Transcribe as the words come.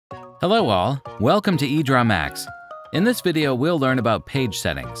Hello all, welcome to EdrawMax. In this video, we'll learn about page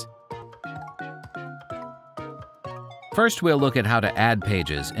settings. First, we'll look at how to add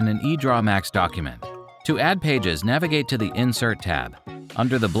pages in an EdrawMax document. To add pages, navigate to the Insert tab.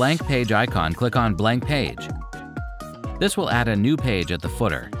 Under the blank page icon, click on Blank Page. This will add a new page at the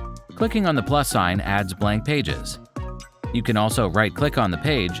footer. Clicking on the plus sign adds blank pages. You can also right-click on the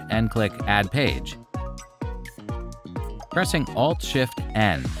page and click Add Page. Pressing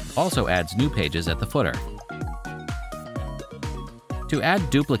Alt-Shift-N also adds new pages at the footer. To add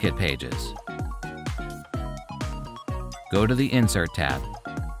duplicate pages, go to the Insert tab.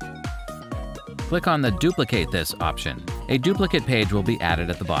 Click on the Duplicate This option. A duplicate page will be added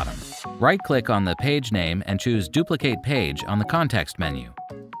at the bottom. Right-click on the page name and choose Duplicate Page on the context menu.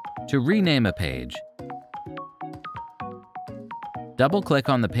 To rename a page, double-click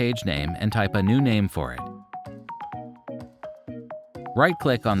on the page name and type a new name for it.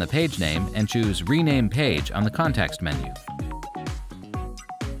 Right-click on the page name and choose Rename Page on the context menu.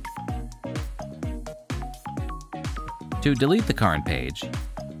 To delete the current page,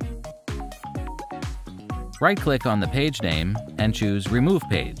 right-click on the page name and choose Remove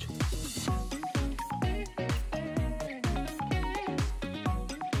Page.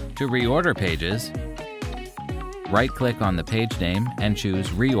 To reorder pages, right-click on the page name and choose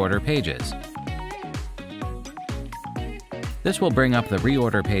Reorder Pages. This will bring up the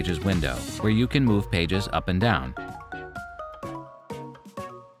Reorder Pages window, where you can move pages up and down.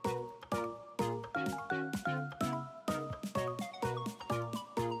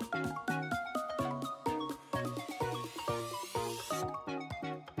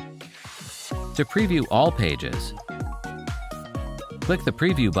 To preview all pages, click the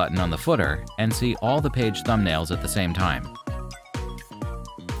Preview button on the footer and see all the page thumbnails at the same time.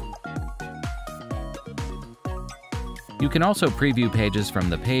 You can also preview pages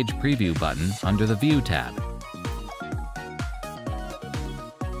from the Page Preview button under the View tab.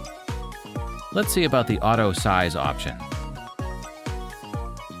 Let's see about the Auto Size option.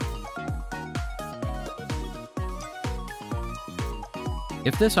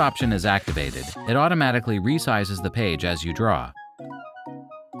 If this option is activated, it automatically resizes the page as you draw.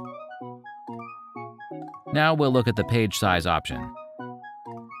 Now we'll look at the Page Size option.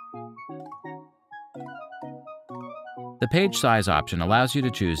 The Page Size option allows you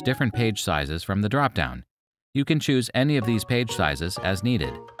to choose different page sizes from the drop-down. You can choose any of these page sizes as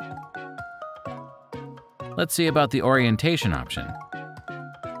needed. Let's see about the Orientation option.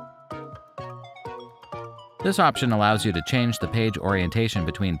 This option allows you to change the page orientation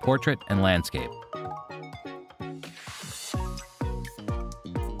between portrait and landscape.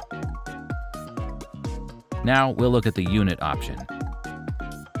 Now we'll look at the Unit option.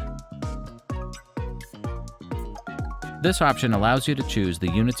 This option allows you to choose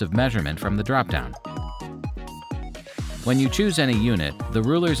the units of measurement from the drop-down. When you choose any unit, the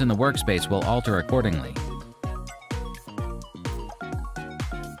rulers in the workspace will alter accordingly.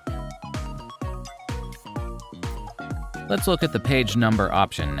 Let's look at the Page Number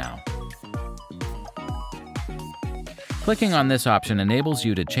option now. Clicking on this option enables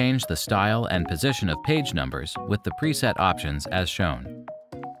you to change the style and position of page numbers with the preset options as shown.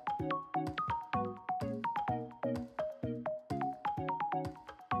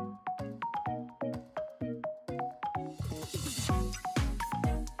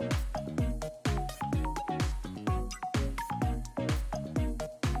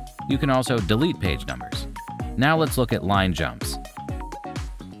 You can also delete page numbers. Now let's look at line jumps.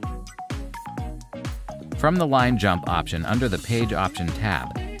 From the Line Jump option under the Page Option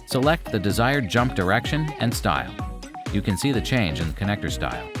tab, select the desired jump direction and style. You can see the change in the connector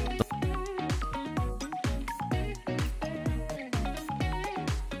style.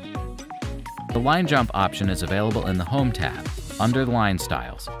 The Line Jump option is available in the Home tab, under the Line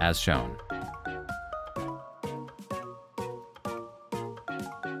Styles, as shown.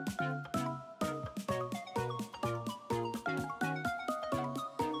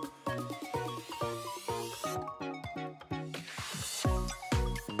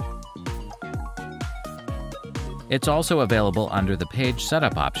 It's also available under the Page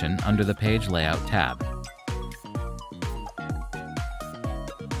Setup option under the Page Layout tab.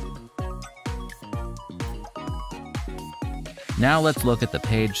 Now let's look at the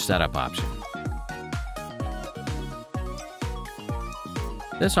Page Setup option.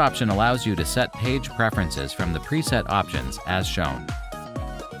 This option allows you to set page preferences from the preset options as shown.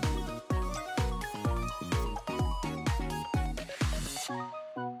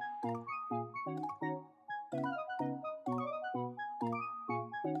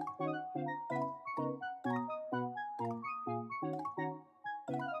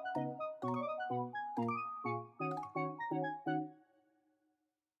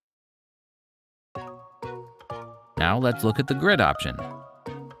 Now let's look at the grid option.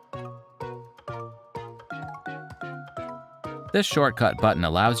 This shortcut button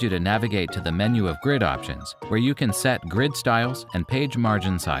allows you to navigate to the menu of grid options, where you can set grid styles and page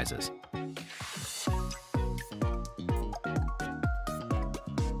margin sizes.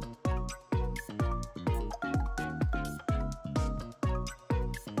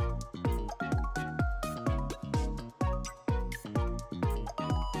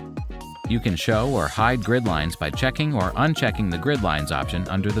 You can show or hide grid lines by checking or unchecking the grid lines option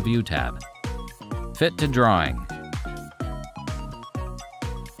under the View tab. Fit to drawing.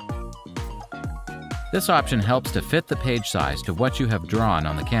 This option helps to fit the page size to what you have drawn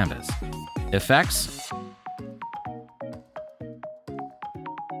on the canvas. Effects.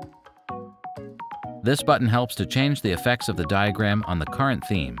 This button helps to change the effects of the diagram on the current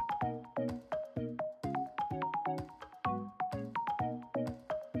theme.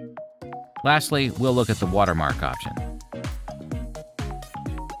 Lastly, we'll look at the Watermark option.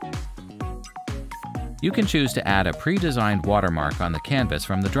 You can choose to add a pre-designed watermark on the canvas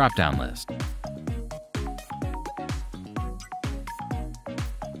from the drop-down list.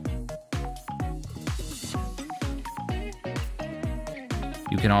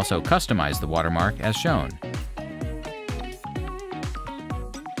 You can also customize the watermark as shown.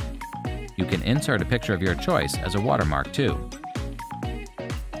 You can insert a picture of your choice as a watermark too.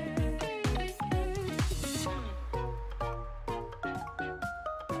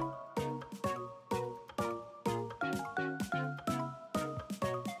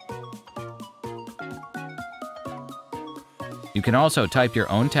 You can also type your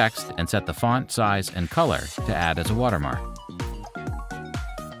own text and set the font, size, and color to add as a watermark.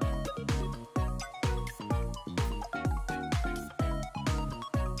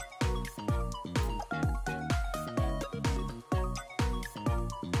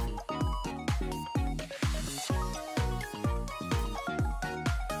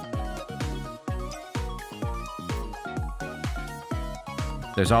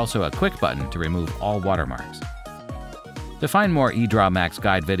 There's also a quick button to remove all watermarks. To find more EdrawMax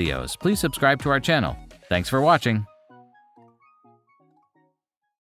guide videos, please subscribe to our channel. Thanks for watching.